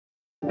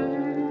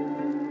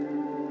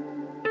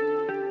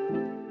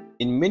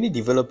In many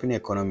developing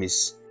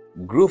economies,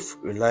 growth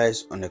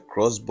relies on a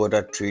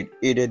cross-border trade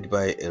aided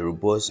by a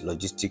robust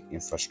logistic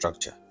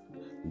infrastructure.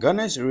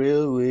 Ghana's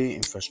railway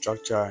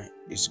infrastructure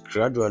is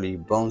gradually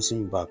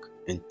bouncing back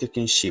and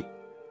taking shape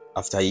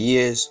after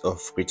years of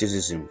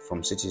criticism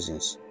from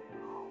citizens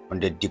on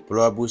the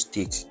deplorable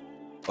state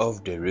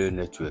of the rail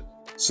network.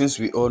 Since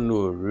we all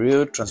know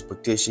rail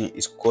transportation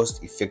is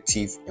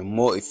cost-effective and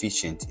more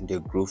efficient in the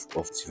growth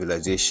of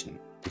civilization.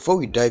 Before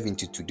we dive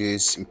into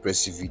today's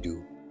impressive video,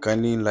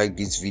 kindly like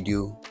this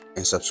video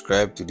and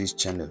subscribe to this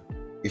channel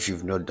if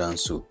you've not done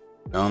so.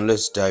 Now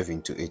let's dive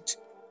into it.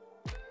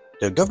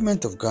 The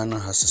government of Ghana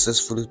has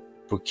successfully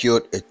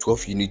procured a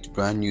 12-unit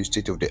brand new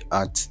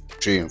state-of-the-art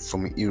train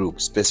from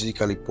Europe,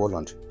 specifically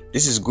Poland.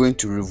 This is going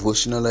to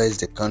revolutionize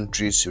the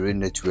country's rail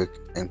network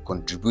and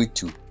contribute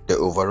to the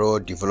overall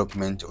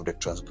development of the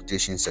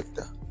transportation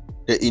sector.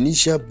 The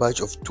initial batch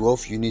of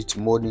 12-unit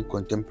modern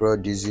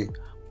contemporary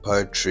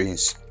diesel-powered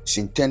trains is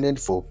intended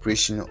for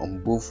operation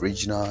on both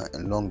regional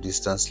and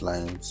long-distance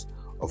lines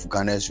of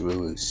Ghana's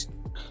railways.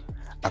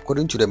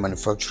 According to the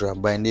manufacturer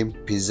by name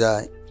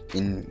𝗵𝘁𝘄𝘄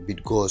in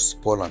Bydgoszcz,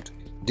 Poland,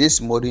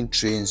 these modern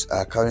trains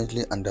are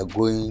currently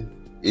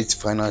undergoing its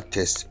final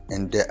test,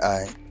 and there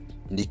are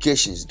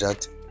indications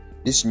that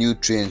these new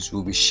trains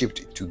will be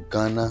shipped to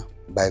Ghana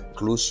by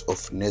close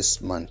of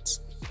next month.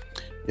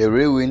 The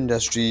railway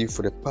industry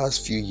for the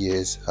past few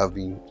years have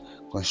been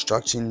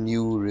constructing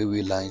new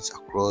railway lines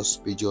across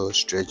major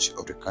stretches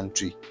of the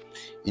country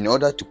in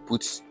order to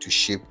put to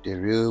shape the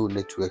rail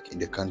network in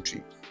the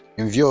country.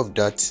 In view of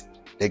that,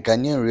 the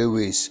Ghanaian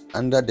Railways,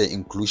 under the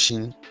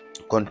inclusion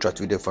contract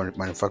with the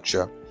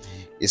manufacturer,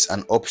 is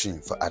an option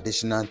for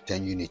additional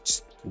 10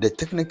 units. The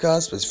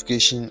technical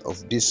specifications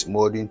of these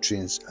modern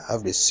trains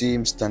have the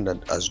same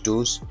standard as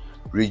those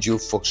Regio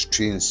Fox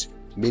trains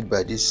made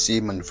by this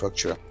same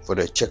manufacturer for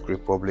the Czech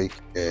Republic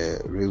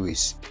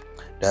railways.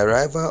 The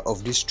arrival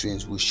of these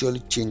trains will surely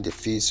change the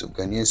face of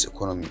Ghanaian's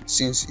economy,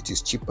 since it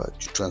is cheaper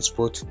to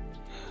transport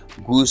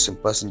goods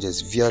and passengers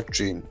via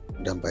train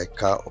than by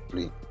car or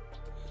plane.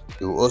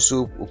 They will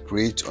also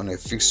operate on a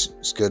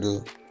fixed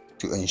schedule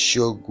to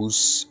ensure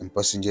goods and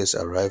passengers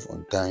arrive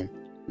on time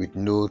with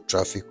no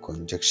traffic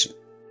congestion.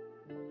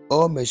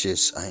 All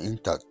measures are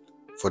intact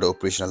for the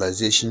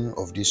operationalization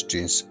of these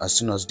trains as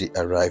soon as they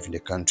arrive in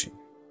the country.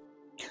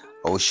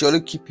 I will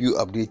surely keep you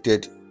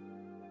updated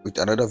with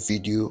another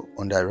video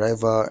on the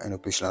arrival and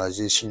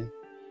operationalization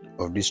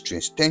of these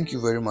trains. Thank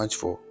you very much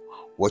for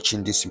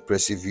watching this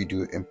impressive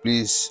video, and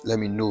please let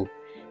me know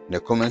in the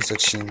comment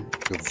section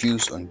your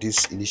views on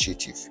this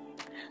initiative.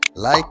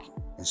 Like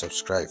and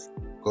subscribe.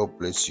 God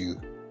bless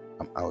you.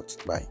 I'm out.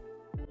 Bye.